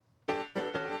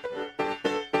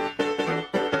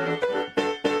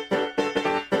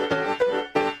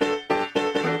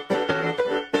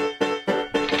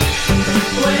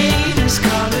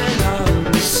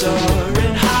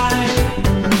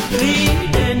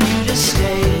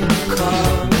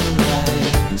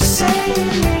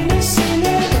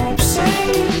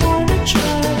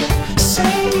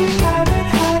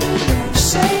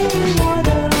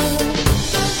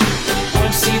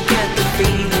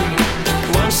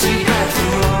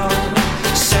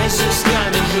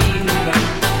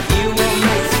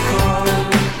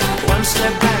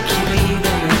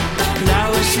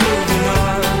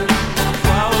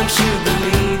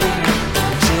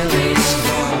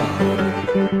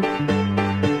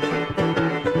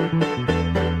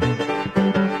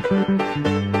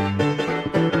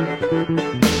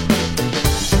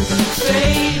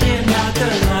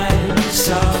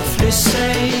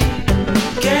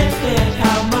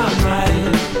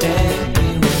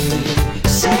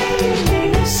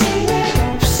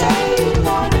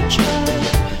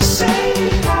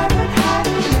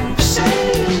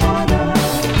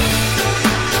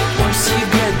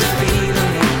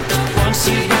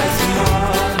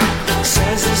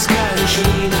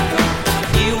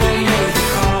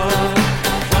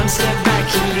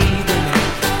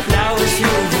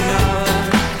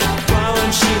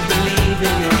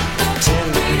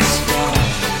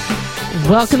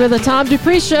Welcome to the Tom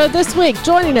Dupree Show this week.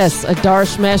 Joining us,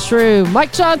 Adarsh Mashru,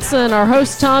 Mike Johnson, our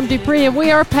host Tom Dupree, and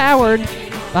we are powered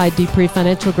by Dupree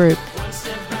Financial Group.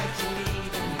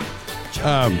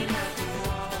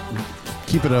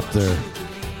 Keep it up there.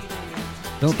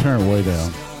 Don't turn it way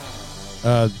down.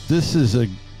 This is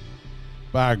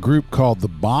by a group called the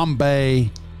Bombay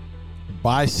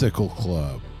Bicycle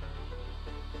Club.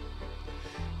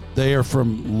 They are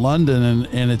from London,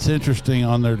 and it's interesting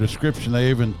on their description. They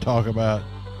even talk about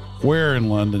where in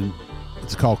London.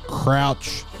 It's called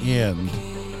Crouch End.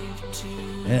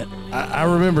 And I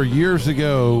remember years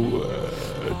ago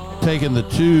taking the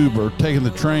tube or taking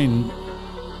the train.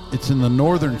 It's in the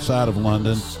northern side of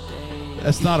London.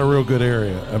 That's not a real good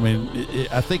area. I mean,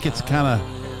 I think it's kind of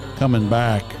coming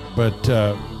back, but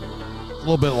a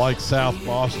little bit like South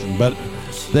Boston. But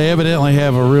they evidently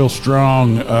have a real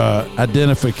strong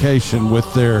identification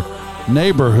with their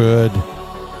neighborhood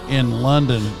in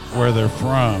London where they're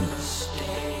from.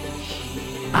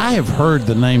 I have heard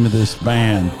the name of this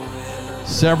band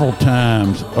several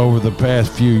times over the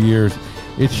past few years.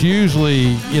 It's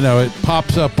usually, it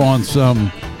pops up on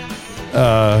some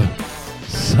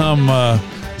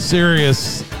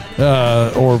Sirius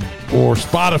or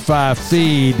Spotify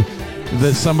feed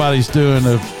that somebody's doing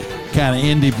of kind of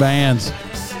indie bands.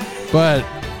 But,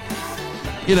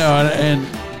 and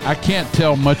I can't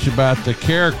tell much about the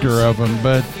character of them,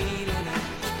 but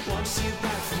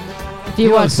if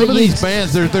you watch some of these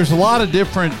bands, there's a lot of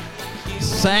different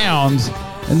sounds,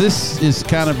 and this is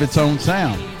kind of its own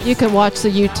sound. You can watch the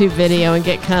YouTube video and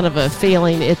get kind of a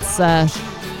feeling. It's an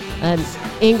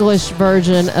English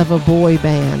version of a boy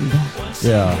band.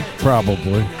 Yeah,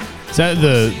 probably. So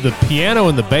the piano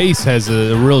and the bass has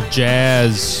a real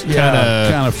jazz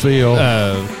kind of feel,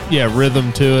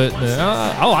 rhythm to it.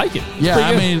 I like it. Yeah,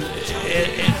 I mean,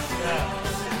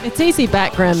 it's easy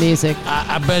background music.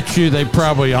 I bet you they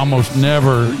probably almost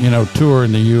never, tour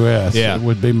in the U.S. Yeah, it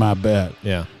would be my bet.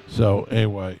 Yeah. So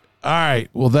anyway, all right.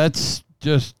 Well, that's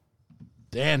just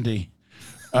dandy.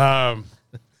 Okay,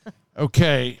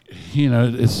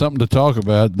 it's something to talk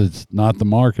about. That's not the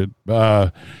market.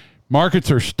 Markets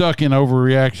are stuck in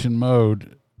overreaction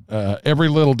mode. Every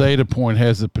little data point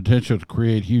has the potential to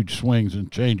create huge swings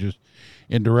and changes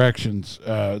in directions.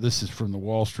 This is from the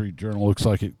Wall Street Journal. Looks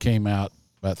like it came out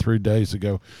about 3 days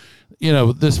ago.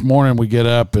 This morning we get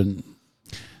up and,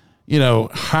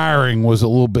 hiring was a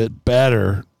little bit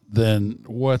better than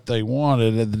what they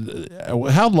wanted.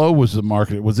 How low was the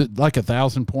market? Was it like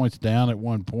 1,000 points down at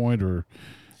one point, or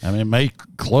it may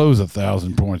close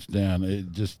 1,000 points down?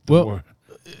 It just Well,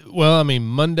 I mean,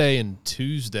 Monday and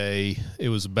Tuesday, it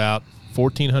was about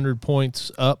 1,400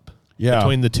 points up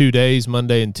between the 2 days,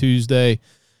 Monday and Tuesday.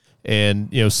 And,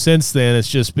 since then, it's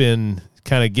just been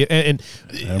kind of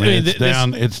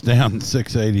it's down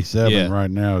 687 right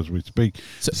now as we speak.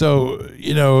 So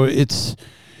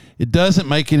it doesn't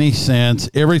make any sense.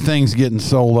 Everything's getting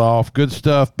sold off. Good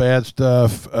stuff, bad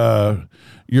stuff.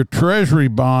 Your treasury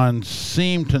bonds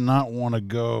seem to not want to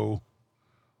go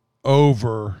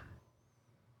over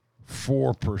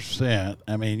 4%.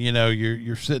 I mean,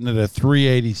 you're sitting at a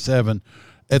 387.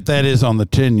 That is on the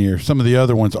 10-year. Some of the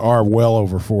other ones are well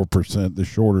over 4%, the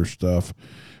shorter stuff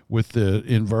with the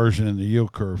inversion in the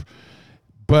yield curve.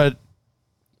 But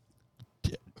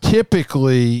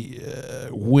typically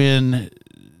when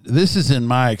this is in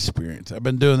my experience, I've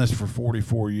been doing this for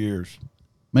 44 years.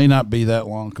 May not be that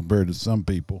long compared to some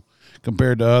people.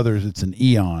 Compared to others, it's an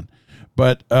eon.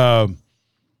 But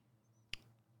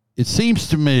it seems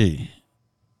to me,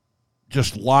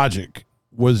 just logic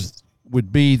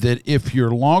would be that if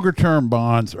your longer term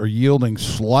bonds are yielding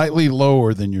slightly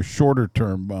lower than your shorter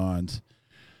term bonds,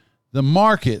 the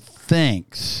market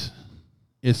thinks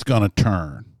it's going to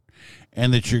turn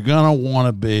and that you're going to want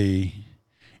to be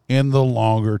in the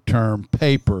longer term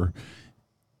paper.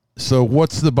 So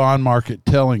what's the bond market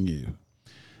telling you?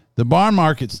 The bond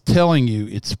market's telling you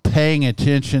it's paying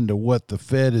attention to what the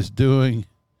Fed is doing,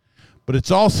 but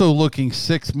it's also looking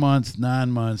 6 months,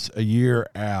 9 months, a year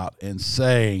out and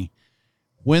saying,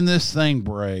 when this thing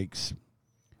breaks,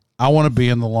 I want to be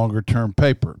in the longer term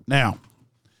paper. Now,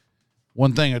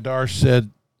 one thing Adarsh said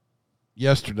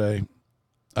yesterday,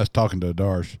 I was talking to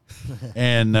Adarsh,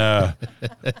 and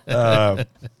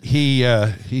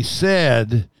he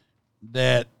said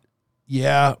that,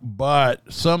 yeah,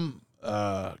 but some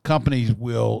companies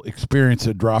will experience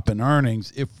a drop in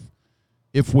earnings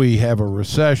if we have a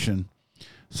recession.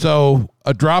 So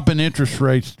a drop in interest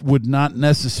rates would not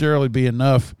necessarily be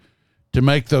enough to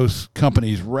make those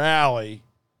companies rally,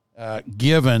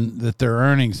 given that their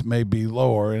earnings may be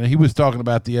lower. And he was talking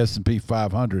about the S&P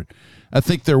 500. I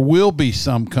think there will be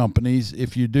some companies,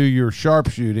 if you do your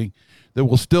sharpshooting, that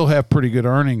will still have pretty good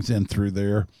earnings in through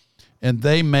there, and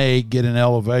they may get an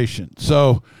elevation.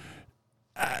 So,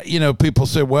 people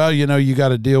say, well, you got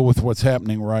to deal with what's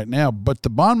happening right now. But the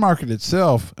bond market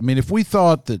itself, I mean, if we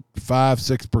thought that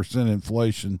 5-6%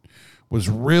 inflation was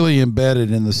really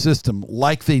embedded in the system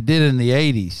like they did in the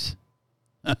 80s,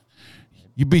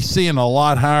 you'd be seeing a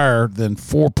lot higher than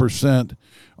 4%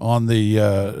 on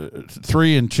the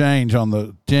 3 and change on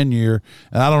the 10-year.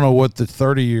 And I don't know what the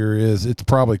 30-year is. It's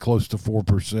probably close to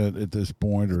 4% at this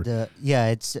point.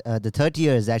 It's the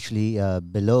 30-year is actually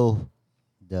below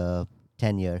the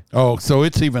 10-year. Oh, so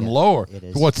it's even lower. It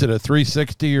is. What's it, a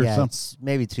 360 or something? It's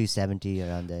maybe 370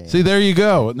 around there. See, there you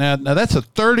go. Now that's a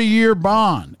 30-year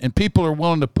bond, and people are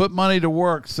willing to put money to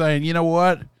work saying, you know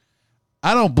what,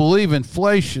 I don't believe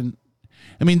inflation.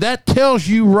 I mean, that tells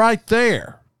you right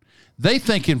there. They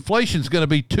think inflation's going to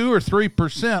be 2 or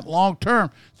 3% long term,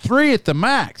 3 at the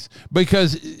max,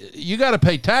 because you got to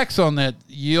pay tax on that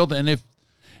yield, and if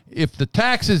the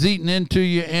tax is eating into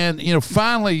you, and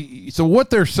finally, so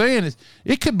what they're saying is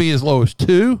it could be as low as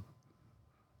 2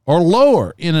 or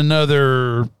lower in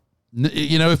another.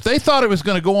 If they thought it was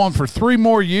going to go on for 3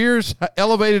 more years,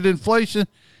 elevated inflation,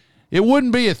 it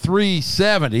wouldn't be a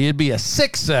 370, it'd be a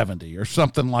 670 or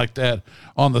something like that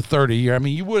on the 30-year. I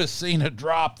mean, you would have seen a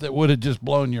drop that would have just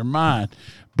blown your mind.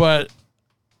 But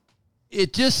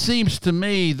it just seems to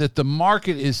me that the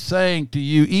market is saying to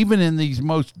you, even in these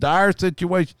most dire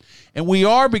situations, and we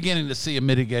are beginning to see a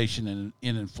mitigation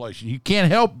in inflation. You can't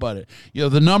help but it.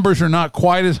 The numbers are not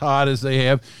quite as hot as they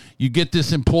have. You get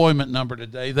this employment number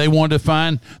today. They want to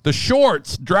find the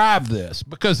shorts drive this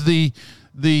because the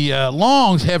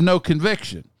longs have no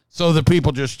conviction. So the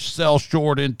people just sell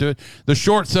short into it. The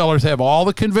short sellers have all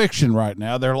the conviction right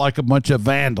now. They're like a bunch of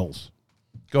vandals.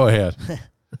 Go ahead.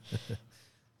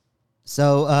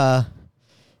 So,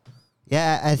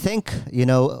 I think,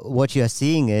 what you're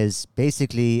seeing is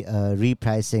basically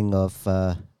repricing of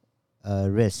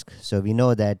risk. So we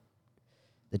know that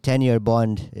the 10-year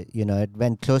bond, it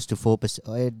went close to 4%.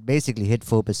 It basically hit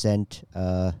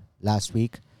 4% last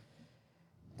week.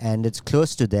 And it's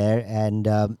close to there. And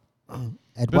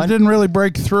it didn't really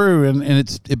break through, and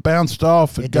it bounced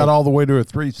off. It got all the way to a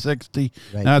 360.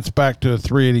 Right. Now it's back to a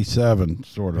 387,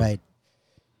 sort of. Right.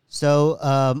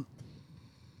 So,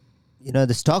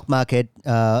 the stock market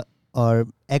or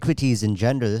equities in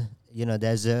general,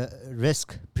 there's a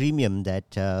risk premium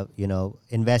that,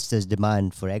 investors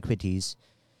demand for equities.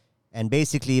 And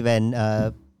basically when,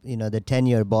 the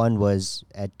 10-year bond was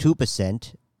at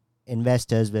 2%,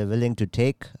 investors were willing to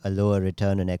take a lower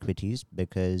return on equities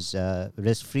because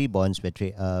risk-free bonds were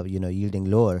yielding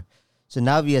lower. So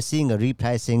now we are seeing a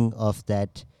repricing of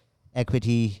that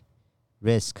equity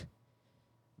risk,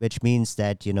 which means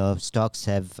that stocks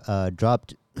have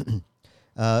dropped.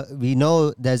 We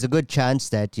know there's a good chance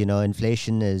that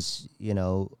inflation is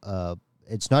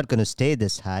it's not going to stay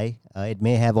this high. It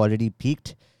may have already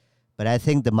peaked, but I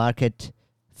think the market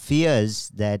fears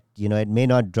that it may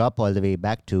not drop all the way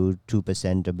back to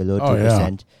 2% or below 2%.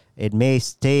 Yeah. It may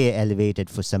stay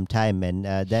elevated for some time, and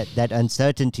that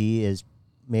uncertainty is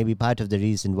maybe part of the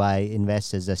reason why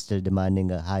investors are still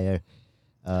demanding a higher.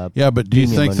 But do you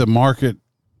think the market,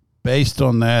 based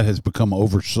on that, has become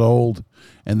oversold,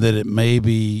 and that it may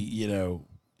be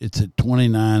it's at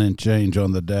 29 and change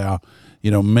on the Dow?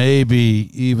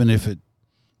 Maybe even if it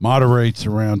moderates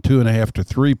around 2.5 to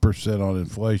 3% on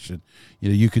inflation,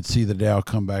 you could see the Dow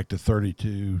come back to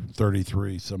 32,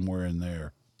 33, somewhere in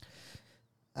there.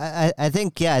 I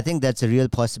think that's a real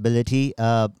possibility.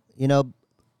 And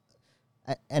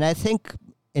I think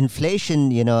inflation,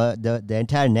 the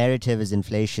entire narrative is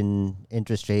inflation,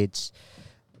 interest rates.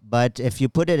 But if you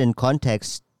put it in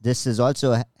context, this is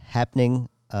also happening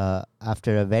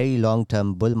after a very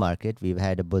long-term bull market. We've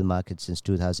had a bull market since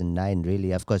 2009,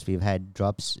 really. Of course, we've had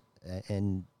drops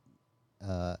along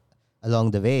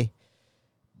the way.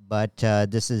 But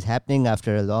this is happening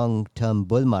after a long-term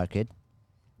bull market.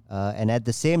 And at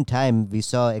the same time, we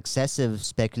saw excessive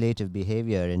speculative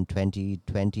behavior in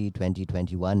 2020,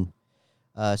 2021.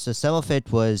 So some of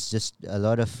it was just a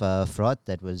lot of fraud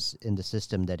that was in the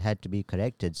system that had to be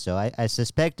corrected. So I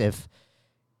suspect if,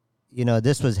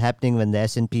 this was happening when the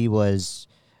S&P was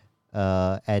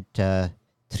at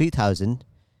 3,000,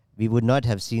 we would not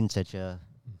have seen such a,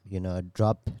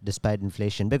 drop despite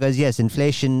inflation. Because, yes,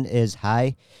 inflation is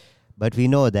high, but we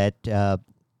know that,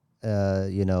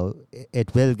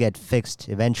 it will get fixed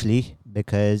eventually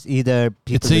because either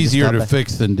people... It's easier to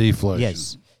fix than deflation.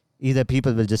 Yes. Either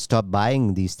people will just stop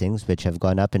buying these things, which have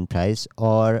gone up in price,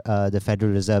 or the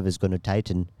Federal Reserve is going to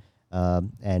tighten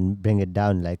and bring it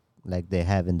down like they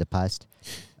have in the past.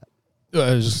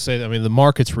 I was just saying, the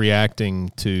market's reacting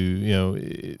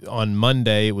to, on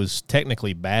Monday it was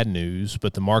technically bad news,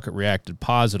 but the market reacted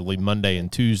positively Monday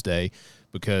and Tuesday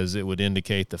because it would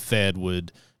indicate the Fed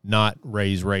would not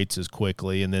raise rates as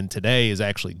quickly. And then today is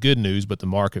actually good news, but the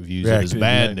market views it as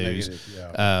bad news.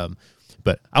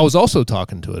 But I was also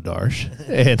talking to Adarsh,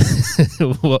 and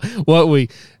what we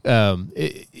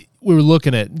were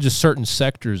looking at just certain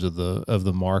sectors of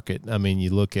the market.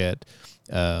 You look at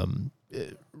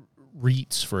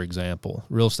REITs, for example,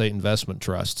 real estate investment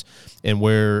trusts, and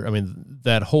where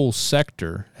that whole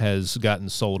sector has gotten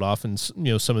sold off, and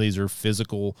some of these are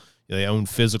physical. They own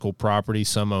physical property.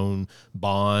 Some own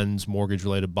bonds,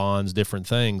 mortgage-related bonds, different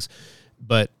things.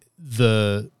 But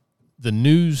the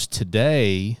news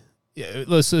today.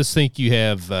 Let's think you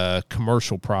have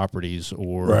commercial properties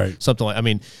or something like.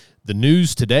 The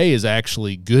news today is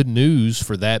actually good news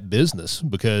for that business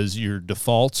because your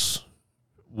defaults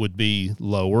would be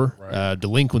lower,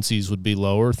 delinquencies would be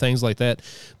lower, things like that.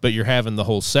 But you're having the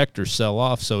whole sector sell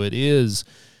off, so it is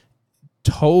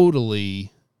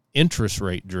totally interest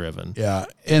rate driven. Yeah,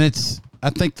 and I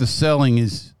think the selling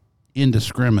is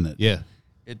indiscriminate. Yeah,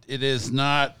 it is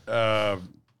not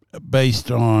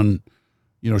based on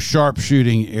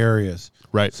sharpshooting areas.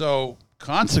 Right. So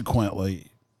consequently,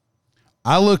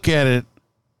 I look at it,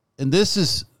 and this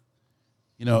has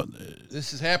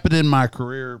happened in my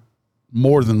career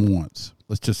more than once.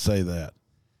 Let's just say that.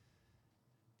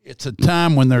 It's a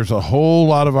time when there's a whole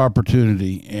lot of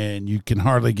opportunity and you can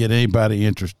hardly get anybody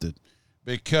interested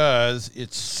because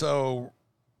it's so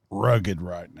rugged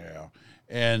right now.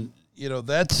 And,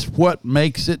 that's what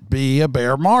makes it be a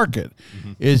bear market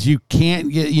is you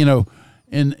can't get,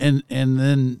 and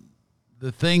then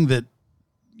the thing that,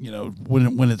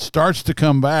 when it starts to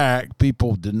come back,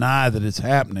 people deny that it's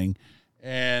happening,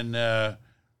 and that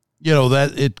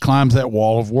it climbs that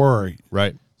wall of worry.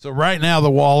 Right. So right now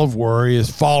the wall of worry is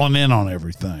falling in on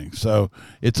everything. So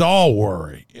it's all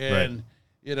worry, and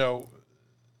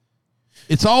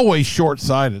it's always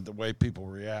short-sighted the way people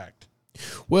react.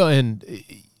 Well, and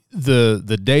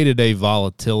the day-to-day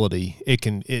volatility,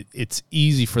 it's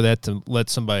easy for that to let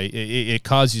somebody, it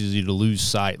causes you to lose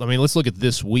sight. Let's look at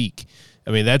this week.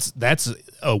 That's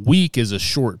a week is a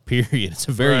short period. It's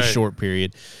a very short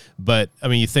period. But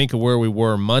you think of where we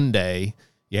were Monday.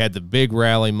 You had the big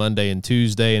rally Monday and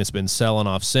Tuesday, and it's been selling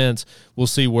off since. We'll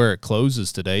see where it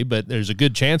closes today, but there's a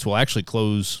good chance we'll actually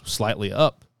close slightly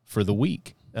up for the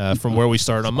week. From where we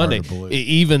started on Monday,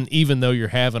 even though you're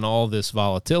having all this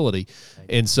volatility.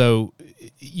 And so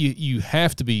you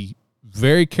have to be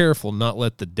very careful, not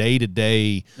let the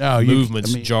day-to-day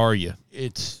movements jar you.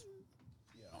 It's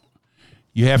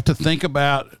you have to think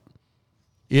about,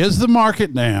 is the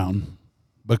market down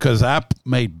because I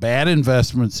made bad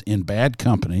investments in bad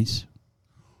companies,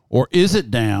 or is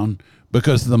it down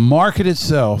because the market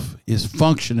itself is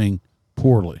functioning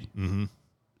poorly? Mm-hmm.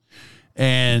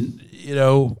 And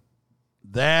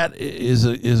that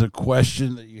is a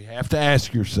question that you have to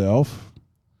ask yourself.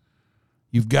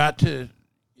 You've got to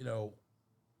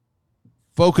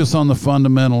focus on the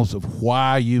fundamentals of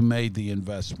why you made the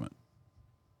investment.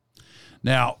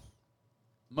 Now,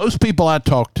 most people I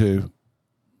talk to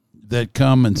that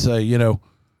come and say,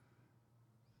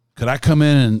 could I come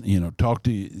in and talk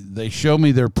to you? They show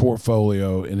me their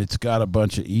portfolio and it's got a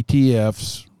bunch of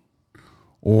ETFs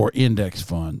or index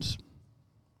funds.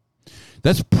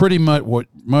 That's pretty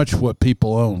much what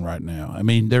people own right now. I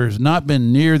mean, there's not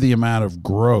been near the amount of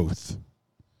growth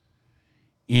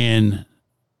in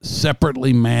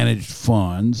separately managed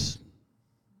funds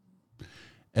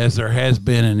as there has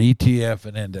been in ETF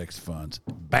and index funds.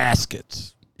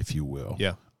 Baskets, if you will.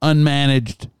 Yeah.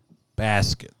 Unmanaged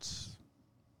baskets.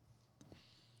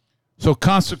 So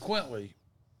consequently,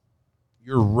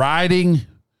 you're riding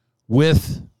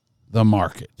with the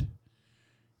market.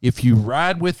 If you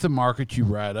ride with the market, you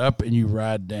ride up and you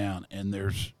ride down, and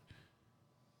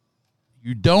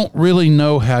you don't really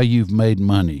know how you've made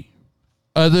money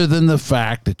other than the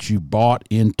fact that you bought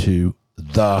into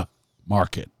the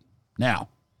market. Now,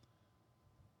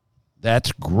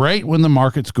 that's great when the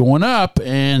market's going up,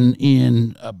 and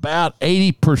in about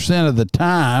 80% of the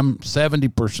time,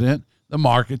 70%, the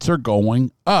markets are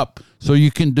going up. So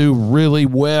you can do really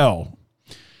well.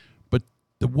 But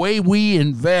the way we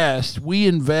invest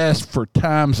for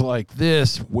times like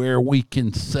this where we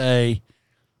can say,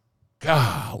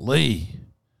 golly,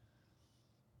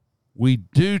 we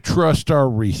do trust our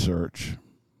research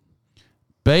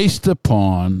based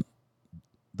upon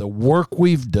the work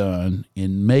we've done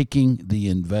in making the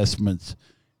investments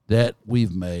that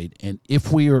we've made. And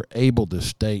if we are able to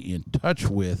stay in touch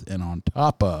with and on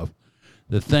top of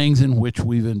the things in which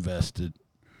we've invested,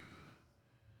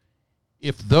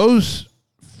 if those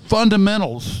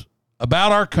fundamentals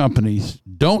about our companies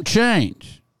don't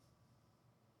change,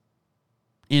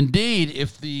 indeed,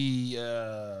 if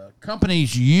the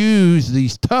companies use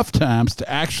these tough times to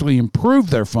actually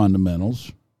improve their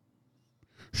fundamentals,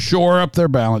 shore up their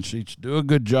balance sheets, do a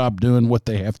good job doing what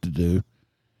they have to do,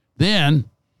 then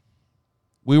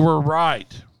we were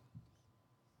right.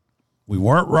 We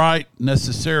weren't right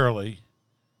necessarily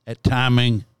at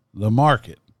timing the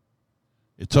market.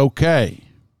 It's okay.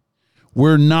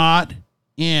 We're not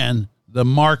in the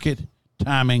market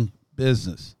timing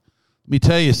business. Let me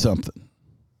tell you something.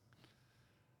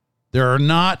 There are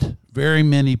not very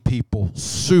many people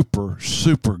super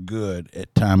good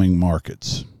at timing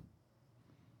markets.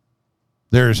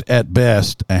 There's at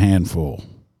best a handful.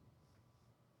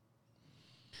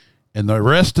 And the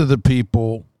rest of the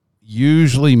people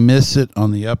usually miss it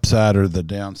on the upside or the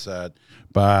downside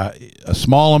by a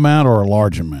small amount or a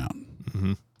large amount.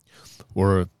 Mm-hmm.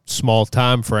 Or a small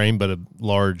time frame, but a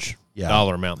large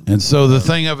dollar amount. And so the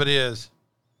thing of it is,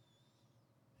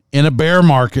 in a bear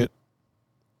market,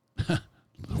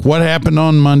 what happened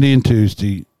on Monday and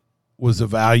Tuesday was a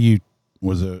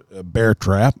bear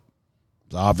trap.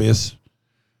 It's obvious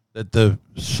that the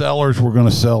sellers were going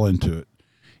to sell into it.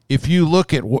 If you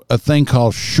look at a thing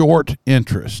called short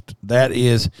interest, that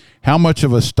is how much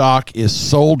of a stock is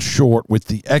sold short with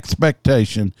the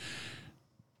expectation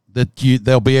that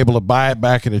they'll be able to buy it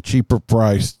back at a cheaper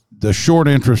price, the short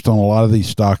interest on a lot of these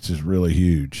stocks is really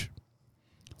huge.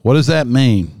 What does that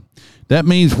mean? That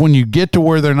means when you get to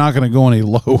where they're not going to go any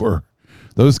lower,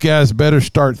 those guys better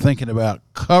start thinking about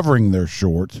covering their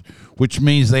shorts, which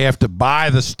means they have to buy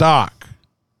the stock.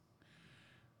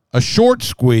 A short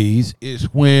squeeze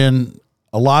is when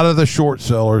a lot of the short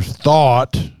sellers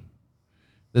thought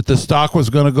that the stock was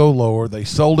going to go lower. They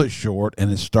sold it short,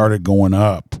 and it started going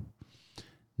up.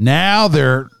 Now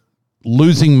they're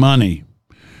losing money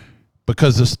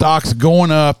because the stock's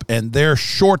going up, and they're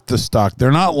short the stock.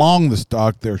 They're not long the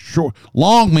stock. They're short.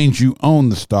 Long means you own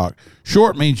the stock.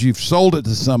 Short means you've sold it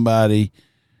to somebody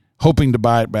hoping to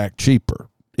buy it back cheaper.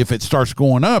 If it starts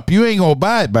going up, you ain't going to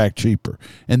buy it back cheaper.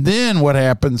 And then what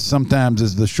happens sometimes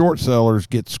is the short sellers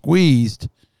get squeezed,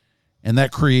 and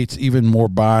that creates even more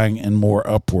buying and more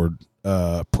upward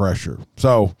pressure.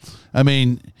 So, I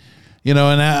mean, and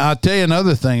I'll tell you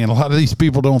another thing, and a lot of these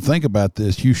people don't think about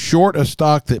this. You short a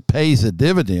stock that pays a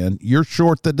dividend, you're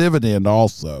short the dividend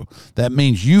also. That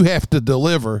means you have to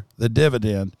deliver the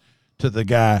dividend to the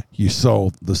guy you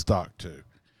sold the stock to,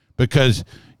 because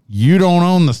you don't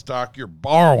own the stock, you're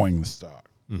borrowing the stock.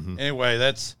 Mm-hmm. Anyway,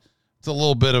 it's a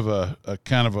little bit of a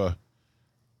kind of a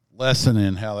lesson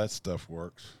in how that stuff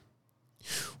works.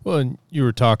 Well, and you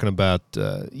were talking about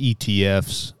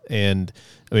ETFs, and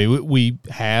I mean, we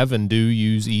have and do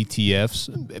use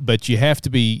ETFs, but you have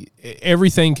to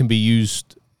everything can be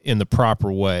used in the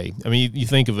proper way. I mean, you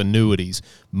think of annuities.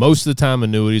 Most of the time,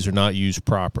 annuities are not used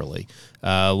properly.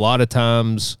 A lot of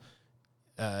times,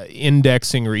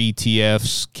 indexing or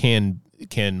ETFs can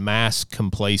mask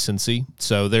complacency.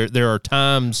 So there are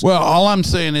times. Well, all I'm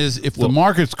saying is if the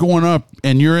market's going up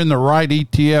and you're in the right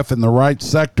ETF in the right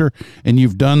sector and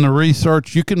you've done the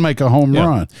research, you can make a home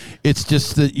run. It's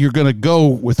just that you're going to go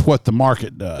with what the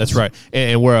market does. That's right.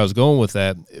 And where I was going with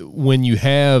that, when you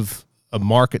have a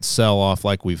market sell-off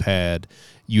like we've had,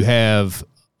 you have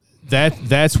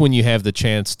that's when you have the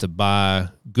chance to buy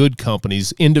good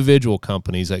companies, individual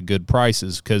companies at good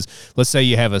prices. Because let's say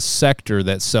you have a sector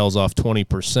that sells off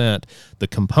 20%, the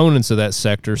components of that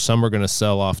sector, some are going to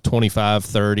sell off 25,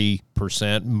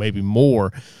 30%, maybe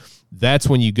more. That's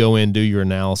when you go in, do your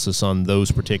analysis on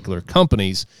those particular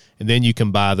companies, and then you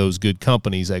can buy those good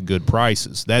companies at good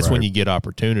prices. That's when you get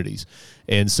opportunities.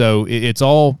 And so it's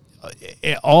all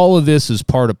of this is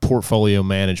part of portfolio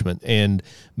management and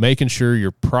making sure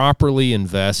you're properly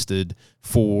invested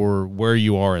for where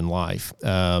you are in life.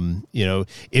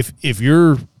 If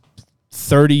you're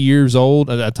 30 years old,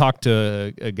 I talked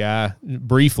to a guy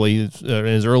briefly in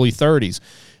his early 30s.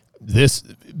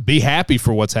 Be happy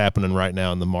for what's happening right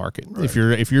now in the market. Right.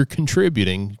 If you're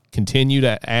contributing, continue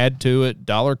to add to it,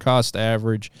 dollar cost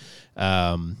average,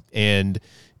 and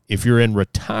if you're in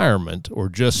retirement or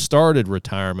just started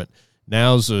retirement,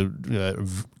 now's a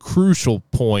crucial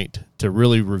point to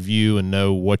really review and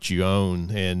know what you own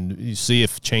and you see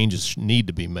if changes need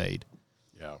to be made.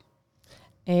 Yeah.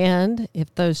 And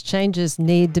if those changes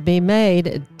need to be made,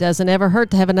 it doesn't ever hurt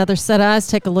to have another set of eyes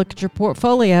take a look at your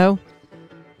portfolio.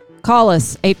 Call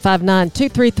us,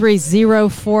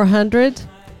 859-233-0400.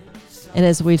 And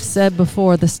as we've said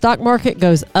before, the stock market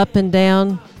goes up and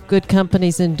down. Good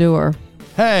companies endure.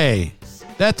 Hey,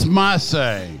 that's my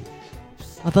saying.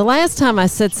 Well, the last time I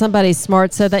said somebody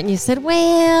smart said that, and you said,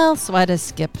 well, so I just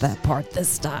skipped that part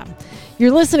this time.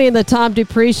 You're listening to the Tom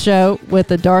Dupree Show with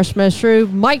the Darsh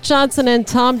Meshru. Mike Johnson and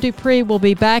Tom Dupree will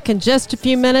be back in just a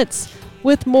few minutes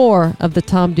with more of the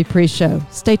Tom Dupree Show.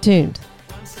 Stay tuned.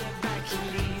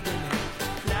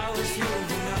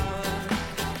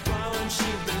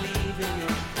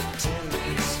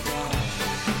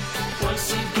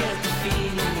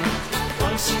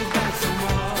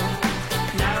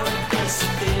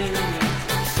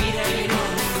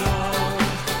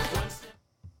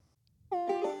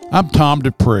 I'm Tom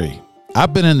Dupree.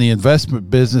 I've been in the investment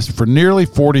business for nearly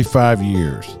 45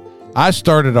 years. I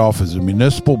started off as a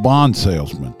municipal bond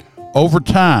salesman. Over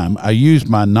time, I used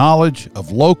my knowledge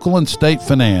of local and state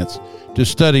finance to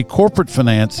study corporate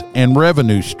finance and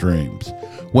revenue streams.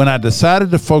 When I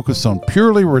decided to focus on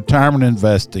purely retirement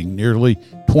investing nearly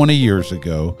 20 years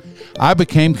ago, I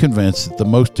became convinced that the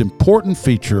most important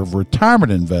feature of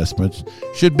retirement investments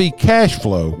should be cash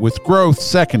flow with growth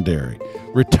secondary.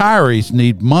 Retirees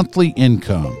need monthly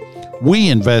income. We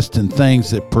invest in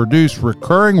things that produce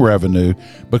recurring revenue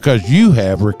because you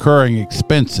have recurring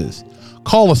expenses.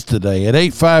 Call us today at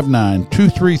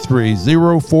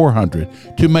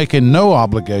 859-233-0400 to make a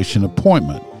no-obligation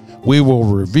appointment. We will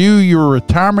review your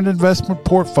retirement investment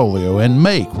portfolio and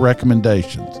make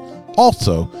recommendations.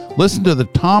 Also, listen to the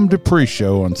Tom Dupree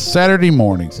Show on Saturday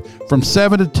mornings from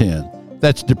 7 to 10.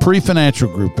 That's Dupree Financial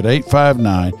Group at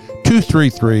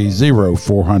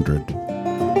 859-233-0400.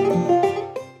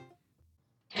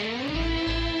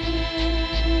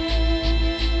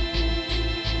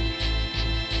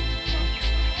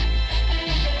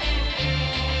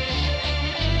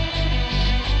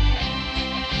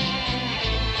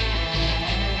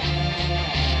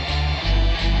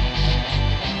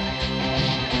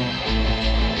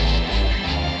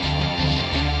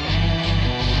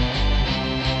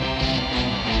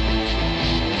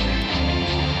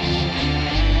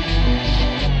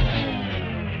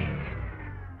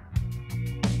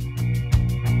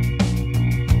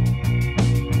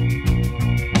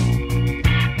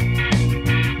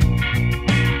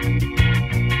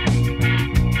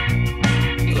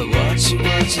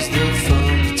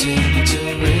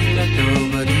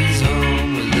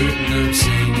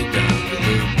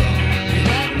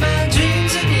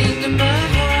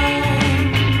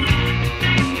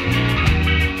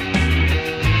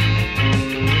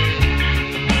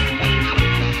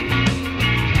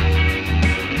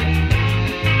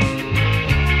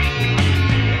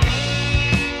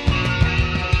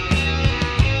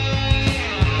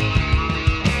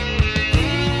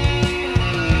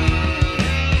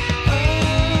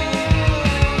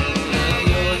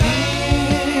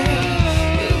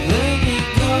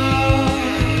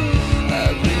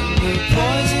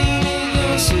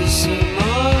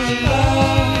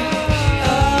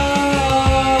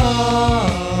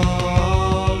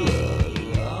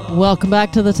 Welcome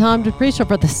back to the Tom Dupree Show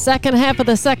for the second half of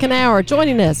the second hour.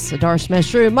 Joining us, Darsh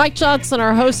Meshru, Mike Johnson,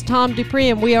 our host, Tom Dupree,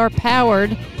 and we are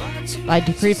powered by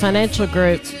Dupree Financial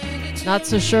Group. Not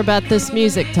so sure about this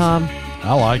music, Tom.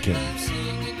 I like it.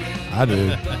 I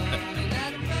do.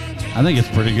 I think it's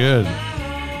pretty good.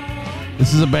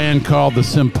 This is a band called The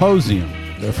Symposium.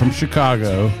 They're from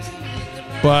Chicago,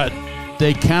 but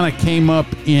they kind of came up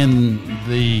in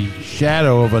the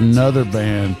shadow of another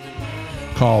band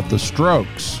called The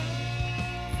Strokes.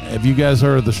 Have you guys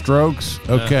heard of the Strokes?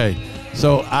 Okay.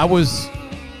 So I was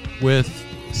with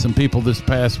some people this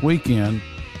past weekend,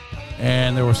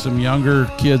 and there were some younger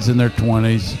kids in their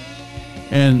 20s,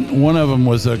 and one of them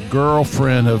was a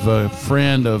girlfriend of a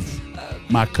friend of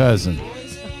my cousin,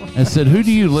 and said, "Who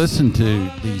do you listen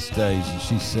to these days?" And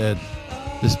she said,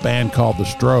 "This band called the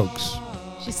Strokes."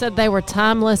 She said they were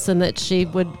timeless and that she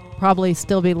would probably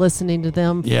still be listening to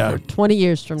them for 20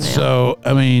 years from now. So,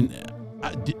 I mean,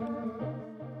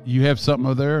 you have something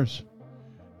of theirs?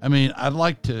 I mean, I'd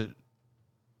like to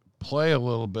play a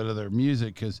little bit of their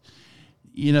music because,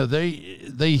 you know,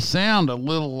 they sound a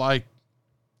little like,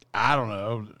 I don't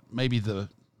know, maybe the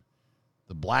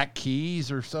Black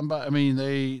Keys or somebody. I mean,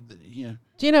 you know.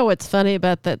 Do you know what's funny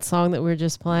about that song that we were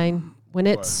just playing? When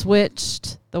it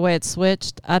switched, the way it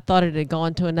switched, I thought it had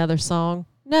gone to another song.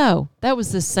 No, that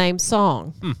was the same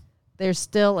song. There's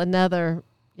still another,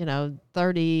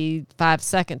 35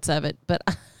 seconds of it, but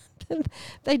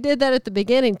they did that at the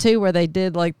beginning too, where they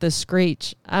did like the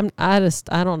screech. I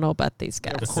don't know about these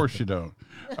guys. Of course you don't.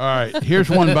 All right, here's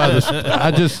one by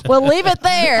the. Well, leave it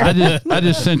there. I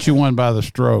just sent you one by the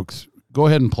Strokes. Go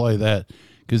ahead and play that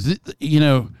because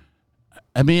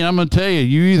I mean, I'm gonna tell you,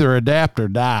 you either adapt or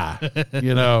die.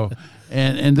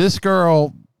 And this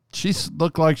girl, she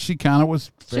looked like she kind of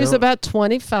was. She was about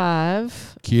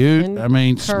 25. Cute. I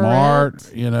mean, smart.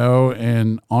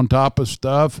 And on top of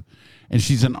stuff. And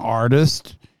she's an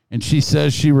artist, and she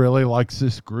says she really likes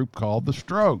this group called the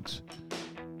Strokes.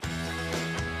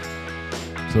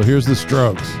 So here's the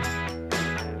Strokes.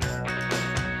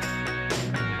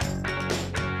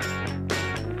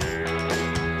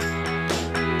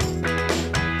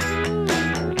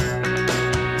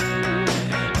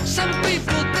 Some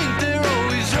people think they're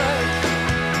always right.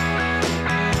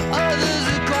 Others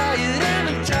are quiet and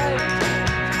uptight.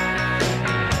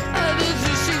 Others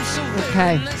who seem so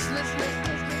Okay.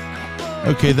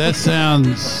 Okay, that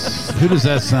sounds. Who does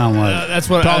that sound like? That's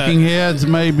what Talking Heads,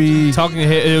 maybe. Talking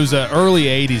Heads. It was an early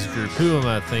 '80s group. Who am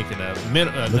I thinking of?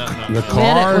 The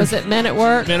Cars. Was it Men at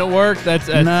Work? Men at Work. That's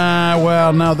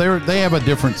no. They have a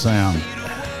different sound.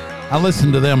 I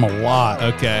listen to them a lot.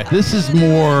 Okay. This is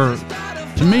more,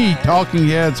 to me, Talking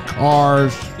Heads,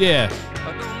 Cars. Yeah.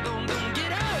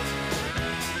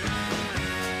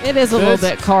 It is a little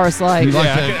bit Cars-like.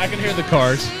 Yeah, I can hear the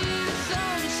Cars.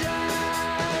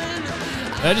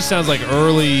 That just sounds like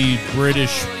early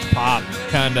British pop,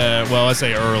 kind of. Well, I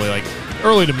say early, like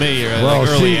early to me, or like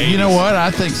early 80s. You know what? I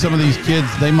think some of these kids,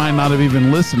 they might not have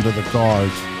even listened to the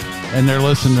Cars, and they're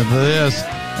listening to this,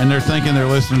 and they're thinking they're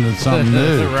listening to something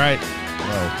new. Right.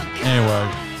 Well, anyway,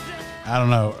 I don't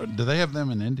know. Do they have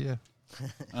them in India?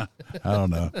 I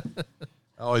don't know.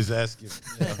 I always ask you.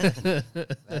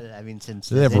 Well, I mean, since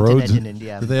Do they have there's roads internet in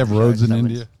India, Do they have I'm sure roads in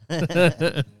someone's-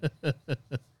 India?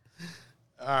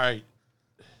 All right.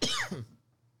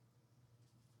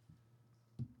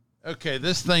 Okay,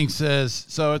 this thing says,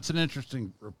 so it's an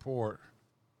interesting report.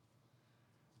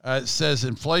 It says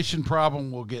inflation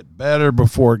problem will get better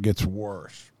before it gets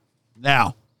worse.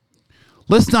 Now,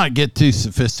 let's not get too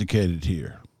sophisticated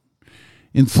here.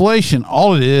 Inflation,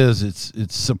 all it is,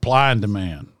 it's supply and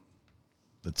demand.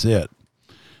 That's it.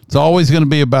 It's always going to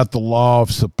be about the law of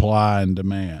supply and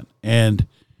demand. And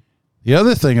the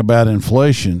other thing about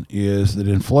inflation is that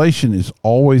inflation is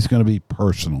always going to be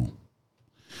personal.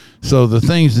 So the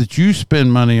things that you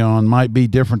spend money on might be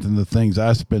different than the things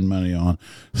I spend money on.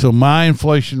 So my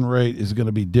inflation rate is going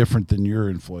to be different than your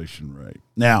inflation rate.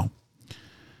 Now,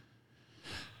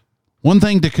 one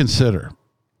thing to consider.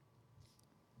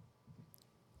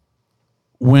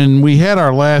 When we had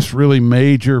our last really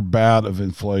major bout of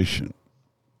inflation,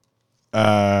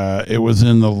 it was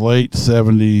in the late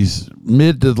 70s,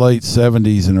 mid to late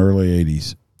 70s and early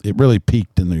 80s. It really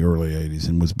peaked in the early 80s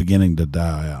and was beginning to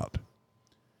die out.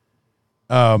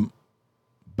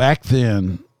 Back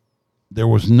then, there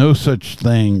was no such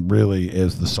thing really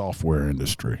as the software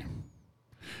industry.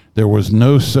 There was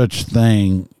no such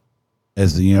thing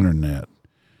as the internet.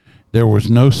 There was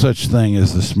no such thing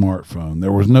as the smartphone.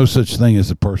 There was no such thing as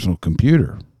a personal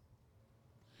computer.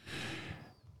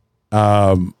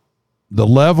 The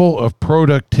level of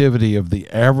productivity of the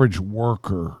average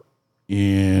worker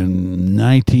in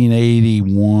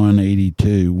 1981,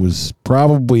 82 was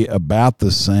probably about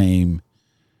the same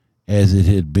as it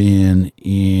had been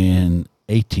in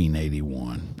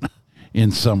 1881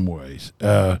 in some ways.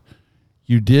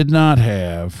 You did not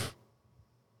have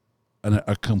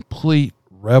a complete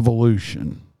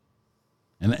revolution.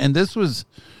 And this was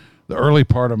the early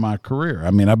part of my career.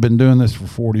 I mean, I've been doing this for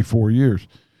 44 years.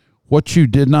 What you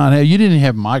did not have, you didn't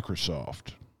have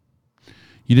Microsoft.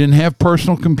 You didn't have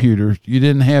personal computers. You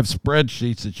didn't have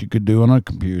spreadsheets that you could do on a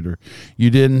computer. You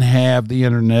didn't have the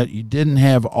internet. You didn't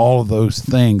have all of those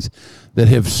things that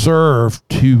have served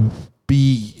to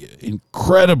be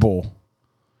incredible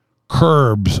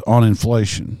curbs on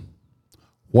inflation.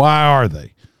 Why are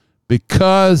they?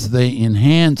 Because they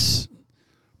enhance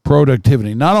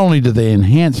productivity. Not only do they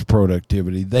enhance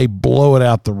productivity, they blow it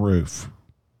out the roof.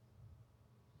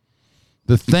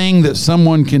 The thing that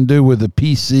someone can do with a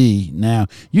PC now,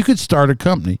 you could start a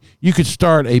company. You could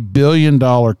start a $1 billion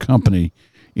company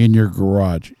in your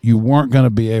garage. You weren't going to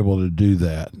be able to do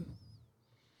that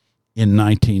in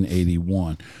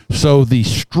 1981. So the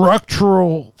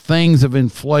structural things of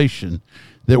inflation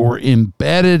that were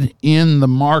embedded in the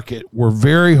market were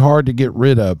very hard to get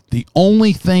rid of. The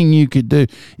only thing you could do,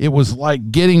 it was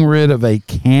like getting rid of a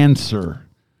cancer.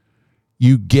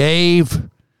 You gave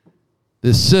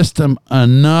the system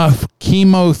enough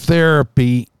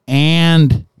chemotherapy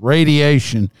and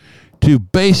radiation to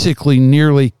basically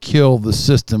nearly kill the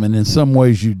system, and in some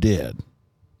ways you did.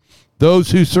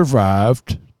 Those who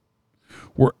survived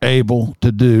were able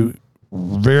to do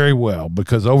very well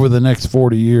because over the next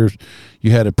 40 years, you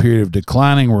had a period of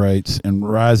declining rates and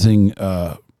rising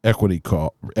equity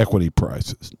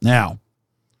prices. Now,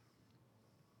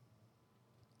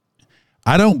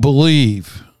 I don't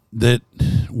believe that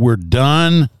we're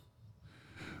done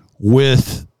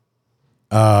with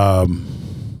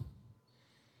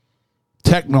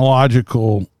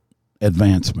technological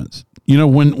advancements. You know,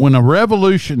 when a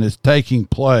revolution is taking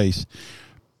place,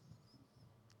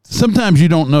 sometimes you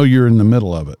don't know you're in the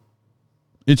middle of it.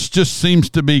 It just seems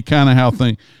to be kind of how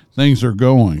things are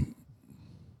going.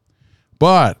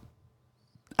 But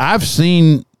I've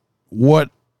seen what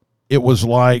it was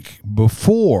like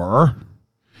before.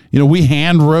 You know, we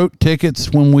hand wrote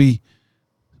tickets when we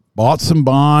bought some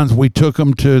bonds. We took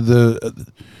them to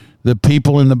the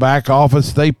people in the back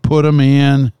office. They put them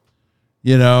in,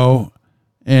 you know,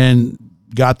 and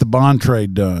got the bond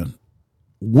trade done.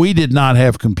 We did not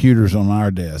have computers on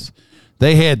our desk.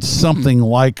 They had something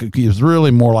like, it was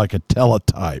really more like a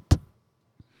teletype.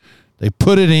 They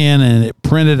put it in and it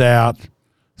printed out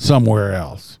somewhere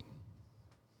else.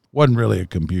 Wasn't really a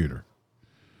computer.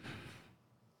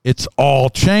 It's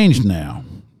all changed now.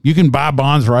 You can buy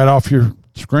bonds right off your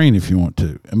screen if you want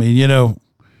to. I mean, you know,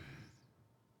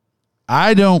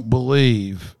 I don't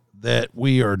believe that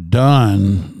we are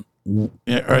done.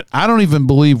 I don't even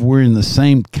believe we're in the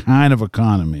same kind of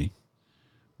economy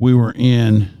we were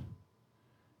in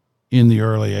the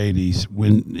early 80s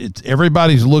when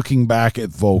everybody's looking back at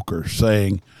Volcker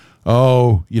saying,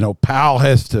 oh, you know, Powell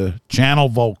has to channel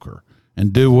Volcker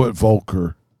and do what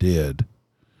Volcker did.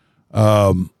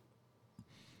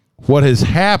 What has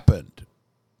happened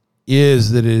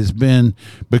is that it has been,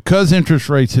 because interest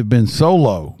rates have been so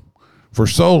low for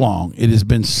so long, it has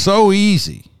been so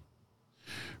easy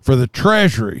for the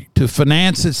Treasury to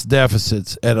finance its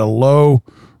deficits at a low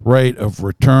rate of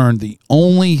return. The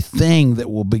only thing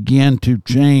that will begin to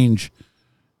change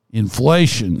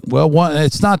inflation,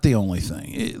 it's not the only thing.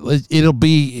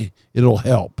 It'll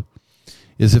help,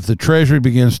 is if the Treasury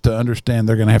begins to understand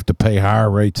they're going to have to pay higher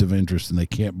rates of interest and they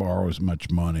can't borrow as much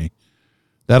money.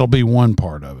 That'll be one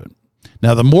part of it.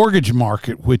 Now, the mortgage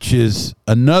market, which is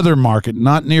another market,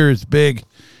 not near as big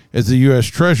as the U.S.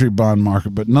 Treasury bond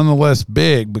market, but nonetheless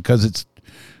big because it's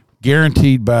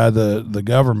guaranteed by the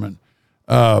government,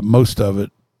 most of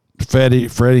it,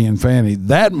 Freddie and Fannie.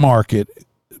 That market,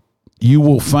 you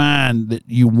will find that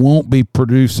you won't be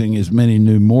producing as many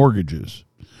new mortgages.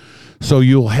 So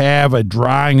you'll have a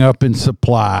drying up in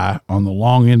supply on the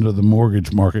long end of the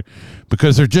mortgage market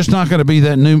because there's just not going to be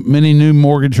that many new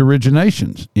mortgage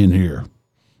originations in here.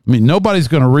 I mean, nobody's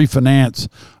going to refinance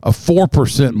a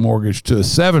 4% mortgage to a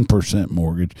 7%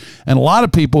 mortgage. And a lot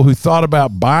of people who thought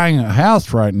about buying a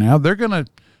house right now, they're going to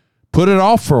put it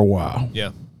off for a while.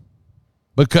 Yeah.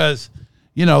 Because,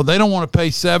 you know, they don't want to pay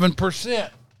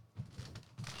 7%.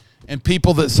 And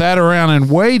people that sat around and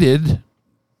waited,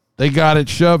 they got it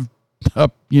shoved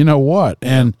up, you know what.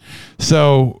 And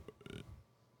so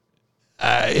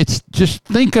it's just,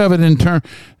 think of it in terms,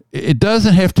 it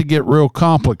doesn't have to get real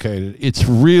complicated. It's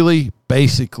really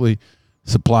basically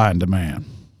supply and demand.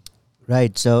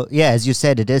 Right. So, yeah, as you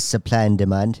said, it is supply and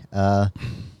demand.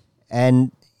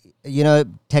 And, you know,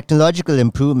 technological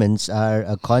improvements are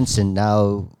a constant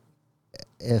now.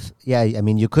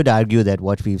 You could argue that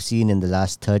what we've seen in the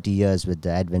last 30 years with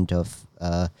the advent of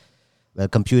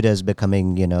computers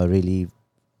becoming, you know, really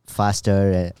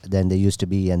faster than they used to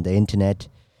be, and the internet,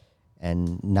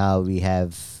 and now we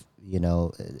have, you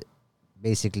know,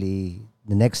 basically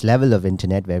the next level of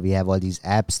internet where we have all these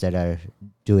apps that are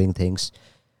doing things.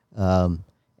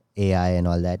 AI and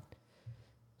all that.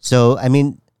 So, I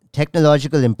mean,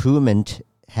 technological improvement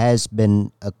has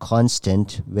been a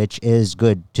constant, which is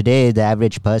good. Today, the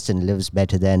average person lives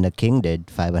better than a king did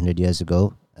 500 years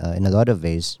ago in a lot of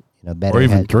ways. Better or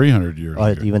even health, 300 years or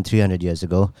ago. even 300 years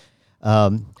ago.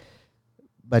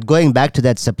 But going back to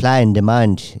that supply and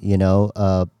demand,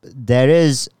 there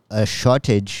is a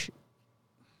shortage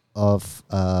of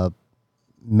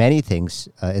many things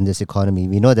in this economy.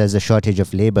 We know there's a shortage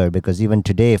of labor because even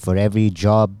today, for every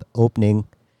job opening,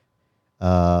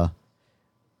 for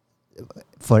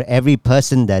every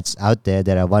person that's out there,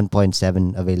 there are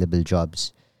 1.7 available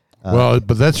jobs. But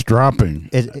that's dropping.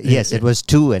 Yes, it was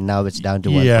 2 and now it's down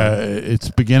to 1. Yeah, it's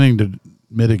beginning to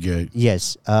mitigate.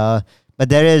 Yes, but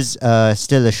there is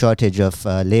still a shortage of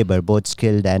labor, both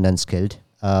skilled and unskilled.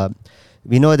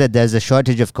 We know that there's a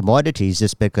shortage of commodities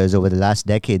just because over the last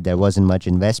decade there wasn't much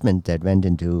investment that went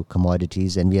into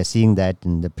commodities, and we are seeing that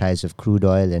in the price of crude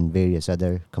oil and various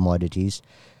other commodities.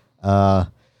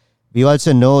 We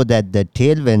also know that the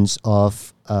tailwinds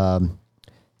of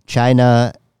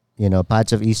China,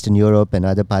 parts of Eastern Europe and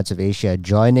other parts of Asia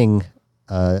joining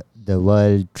the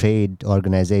World Trade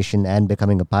Organization and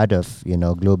becoming a part of,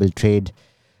 global trade,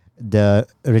 the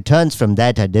returns from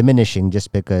that are diminishing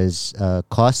just because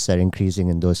costs are increasing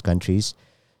in those countries.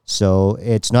 So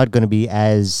it's not going to be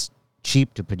as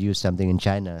cheap to produce something in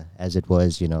China as it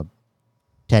was,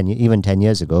 10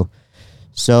 years ago.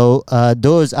 So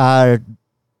those are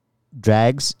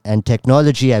drags, and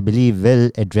technology, I believe,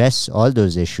 will address all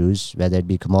those issues, whether it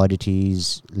be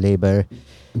commodities, labor.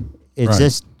 It's Right.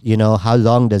 just, how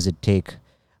long does it take?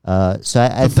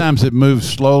 Sometimes it moves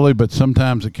slowly, but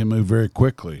sometimes it can move very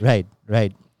quickly.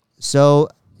 Right. So,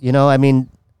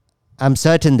 I'm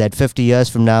certain that 50 years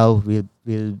from now,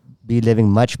 we'll be living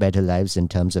much better lives in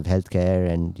terms of healthcare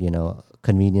and,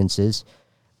 conveniences.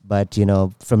 But,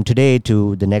 from today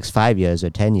to the next 5 years or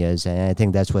 10 years, and I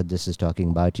think that's what this is talking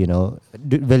about, will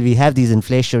we have these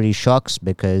inflationary shocks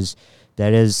because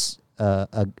there is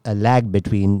a lag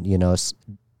between,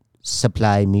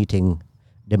 supply meeting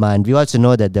demand. We also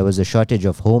know that there was a shortage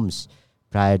of homes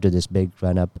prior to this big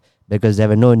run-up because there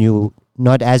were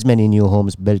not as many new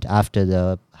homes built after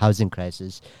the housing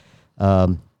crisis.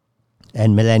 And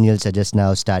millennials are just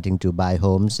now starting to buy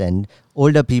homes, and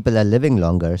older people are living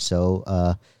longer. So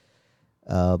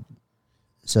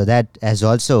that has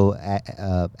also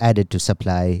added to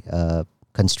supply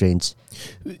constraints.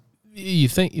 You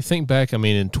think back,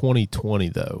 in 2020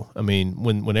 though,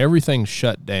 when everything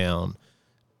shut down,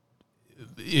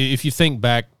 if you think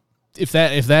back, if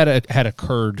that had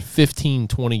occurred 15,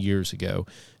 20 years ago,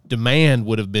 demand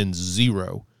would have been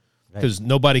zero because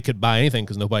nobody could buy anything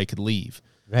because nobody could leave.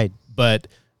 Right. But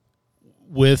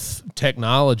with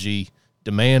technology,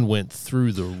 demand went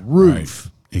through the roof.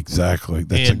 Right. Exactly.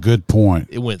 That's a good point.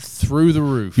 It went through the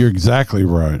roof. You're exactly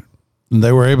right. And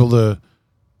they were able to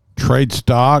trade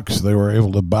stocks. They were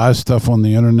able to buy stuff on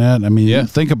the internet.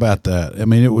 Think about that.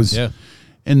 It was,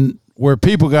 and where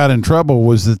people got in trouble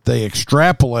was that they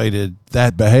extrapolated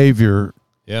that behavior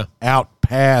out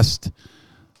past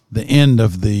the end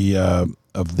of the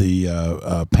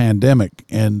pandemic.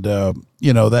 And,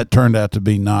 that turned out to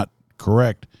be not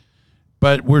correct.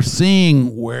 But we're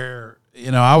seeing where,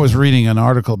 I was reading an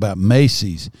article about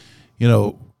Macy's. We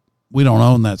don't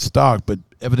own that stock, but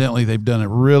evidently they've done a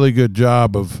really good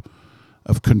job of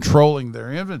controlling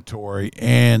their inventory.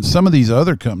 And some of these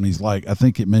other companies, like I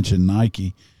think it mentioned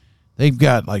Nike, they've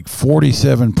got like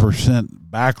 47%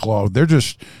 backlog. They're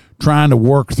just trying to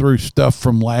work through stuff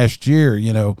from last year,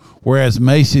 whereas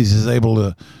Macy's is able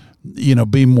to,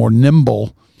 be more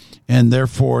nimble, and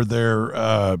therefore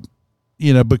they're,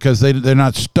 because they're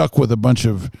not stuck with a bunch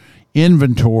of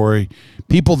inventory.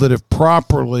 People that have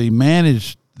properly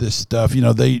managed this stuff,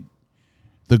 the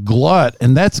glut,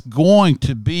 and that's going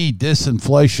to be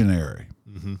disinflationary.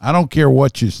 Mm-hmm. I don't care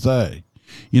what you say.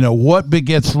 What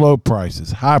begets low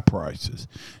prices? High prices.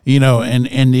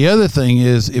 And the other thing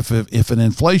is if an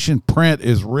inflation print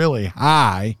is really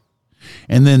high,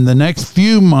 and then the next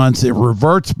few months it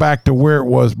reverts back to where it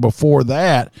was before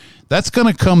that, that's going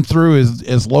to come through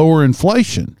as lower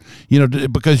inflation,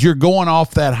 because you're going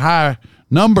off that high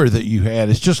number that you had.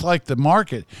 It's just like the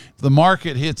market.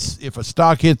 If a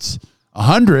stock hits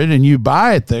 100 and you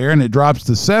buy it there and it drops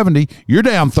to 70, you're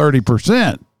down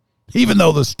 30%, even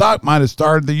though the stock might have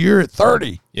started the year at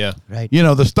 30. Yeah. Right.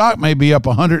 The stock may be up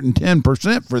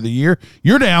 110% for the year.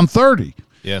 You're down 30.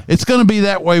 Yeah. It's going to be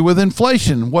that way with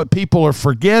inflation. What people are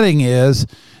forgetting is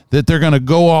that they're going to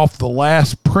go off the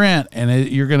last print, and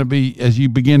you're going to be, as you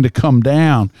begin to come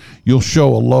down, you'll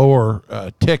show a lower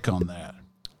tick on that.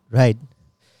 Right.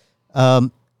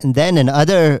 And then in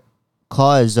other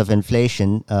cause of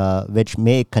inflation, which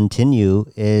may continue,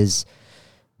 is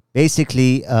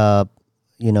basically,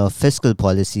 fiscal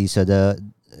policy. So the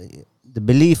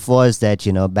belief was that,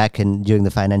 back during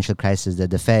the financial crisis, that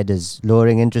the Fed is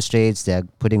lowering interest rates, they're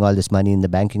putting all this money in the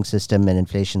banking system, and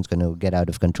inflation's going to get out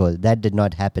of control. That did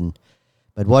not happen.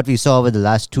 But what we saw over the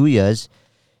last 2 years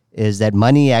is that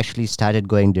money actually started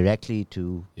going directly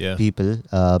to people.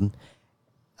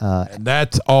 And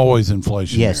that's always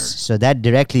inflationary. Yes, so that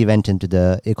directly went into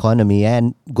the economy.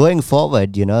 And going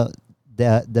forward,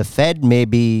 the Fed may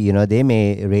be, they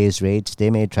may raise rates, they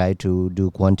may try to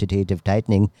do quantitative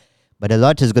tightening, but a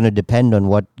lot is going to depend on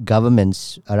what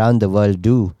governments around the world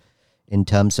do in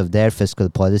terms of their fiscal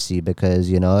policy.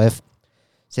 Because, if,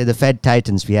 say, the Fed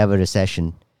tightens, we have a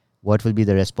recession, what will be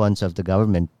the response of the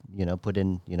government?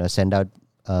 Send out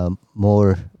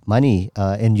more money.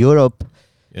 In Europe,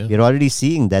 you're already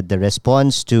seeing that the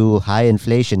response to high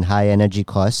inflation, high energy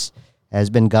costs, has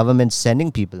been governments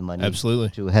sending people money. Absolutely.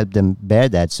 To help them bear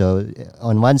that. So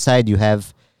on one side, you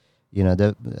have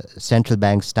the central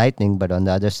banks tightening, but on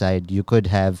the other side, you could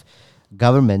have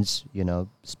governments,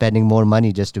 spending more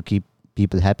money just to keep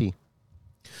people happy.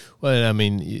 Well, I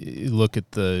mean, you look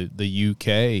at the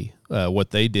UK,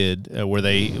 what they did, where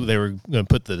they were going to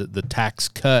put the tax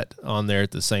cut on there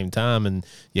at the same time, and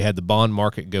you had the bond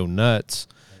market go nuts.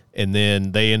 And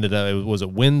then they ended up, was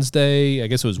it Wednesday? I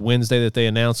guess it was Wednesday that they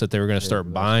announced that they were going to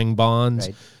start buying bonds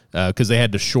because they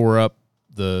had to shore up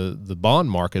the bond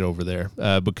market over there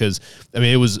because, I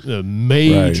mean, it was a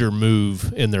major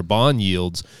move in their bond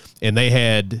yields, and they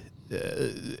had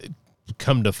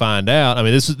come to find out. I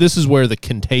mean, this is where the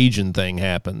contagion thing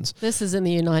happens. This is in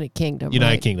the United Kingdom.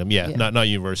 Kingdom, yeah. Not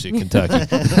University of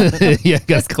Kentucky. Yeah,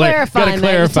 got to clarify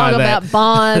that. Talk about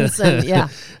bonds and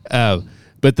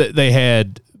but they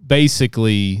had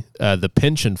basically the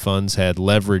pension funds had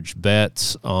leveraged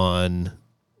bets on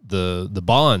the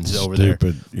bonds over there.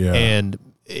 Yeah. And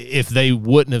if they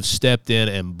wouldn't have stepped in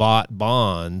and bought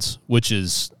bonds, which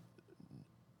is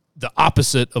the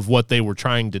opposite of what they were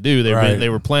trying to do, they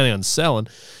were planning on selling.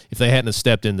 If they hadn't have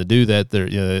stepped in to do that,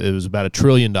 it was about $1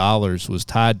 trillion was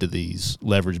tied to these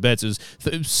leveraged bets. It was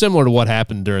similar to what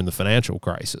happened during the financial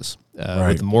crisis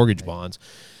with the mortgage bonds.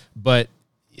 But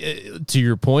to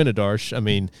your point, Adarsh, I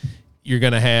mean, you're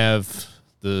going to have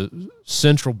the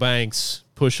central banks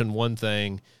pushing one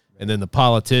thing and then the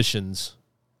politicians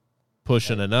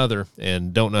pushing another,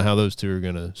 and don't know how those two are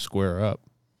going to square up.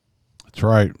 That's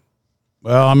right.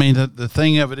 Well, I mean, the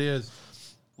thing of it is,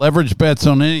 leverage bets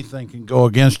on anything can go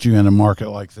against you in a market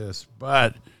like this.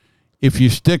 But if you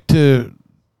stick to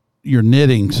your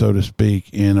knitting, so to speak,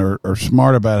 and are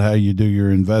smart about how you do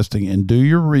your investing and do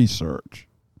your research,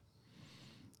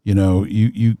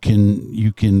 you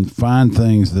can find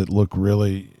things that look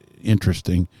really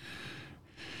interesting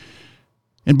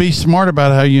and be smart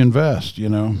about how you invest.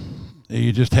 You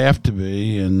just have to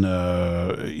be, and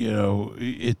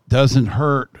it doesn't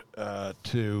hurt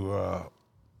to.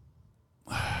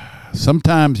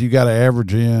 Sometimes you got to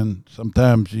average in.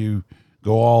 Sometimes you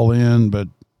go all in, but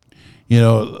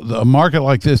a market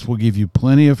like this will give you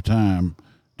plenty of time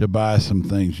to buy some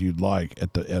things you'd like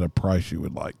at a price you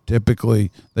would like. Typically,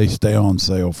 they stay on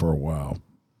sale for a while.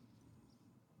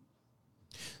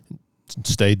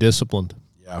 Stay disciplined.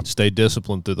 Yeah. Stay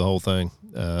disciplined through the whole thing,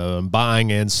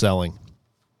 buying and selling.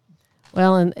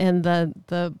 Well, and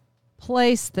the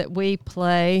place that we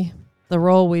play, the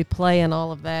role we play in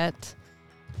all of that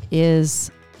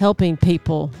is helping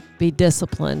people be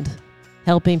disciplined,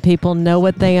 helping people know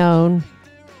what they own,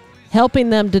 helping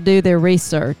them to do their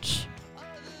research,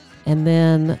 and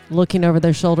then looking over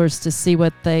their shoulders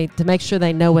to make sure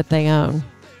they know what they own.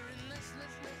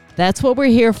 That's what we're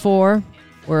here for.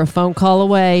 We're a phone call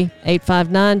away,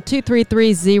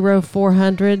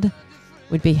 859-233-0400.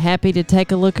 We'd be happy to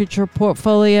take a look at your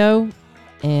portfolio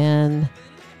and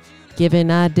give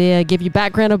an idea, give you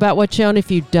background about what you own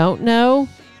if you don't know,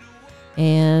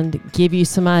 and give you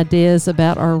some ideas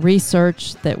about our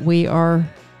research that we are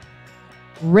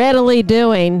readily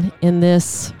doing in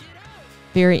this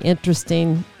very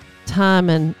interesting time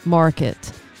and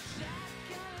market.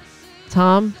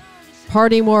 Tom,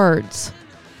 parting words.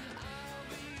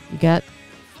 You got...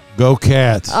 Go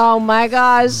Cats. Oh, my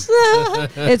gosh.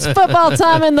 It's football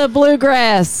time in the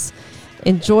Bluegrass.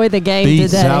 Enjoy the game Beat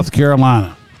today. South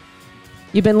Carolina.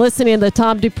 You've been listening to the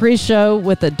Tom Dupree Show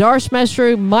with Adarsh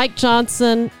Meshru, Mike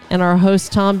Johnson, and our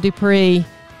host, Tom Dupree.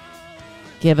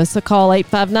 Give us a call,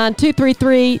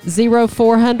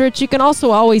 859-233-0400. You can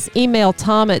also always email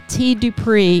Tom at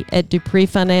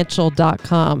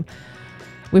tdupree@dupreefinancial.com.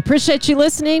 We appreciate you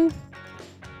listening.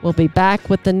 We'll be back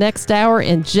with the next hour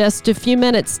in just a few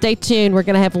minutes. Stay tuned. We're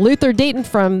going to have Luther Deaton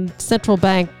from Central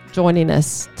Bank joining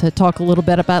us to talk a little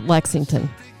bit about Lexington.